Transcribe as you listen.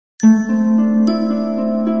Hi,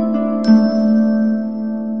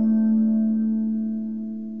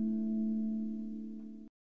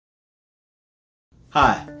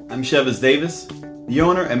 I'm Chevis Davis, the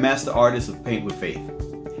owner and master artist of Paint with Faith.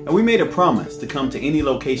 And we made a promise to come to any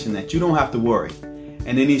location that you don't have to worry.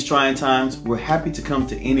 And in these trying times, we're happy to come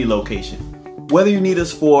to any location. Whether you need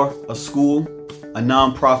us for a school, a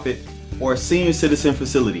nonprofit, or a senior citizen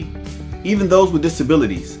facility, even those with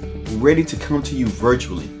disabilities, we're ready to come to you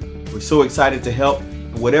virtually. We're so excited to help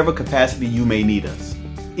in whatever capacity you may need us.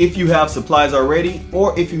 If you have supplies already,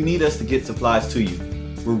 or if you need us to get supplies to you,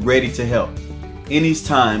 we're ready to help. In these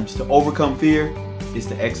times, to overcome fear is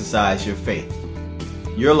to exercise your faith.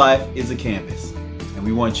 Your life is a canvas, and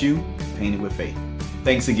we want you to paint it with faith.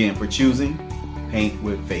 Thanks again for choosing Paint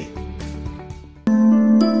with Faith.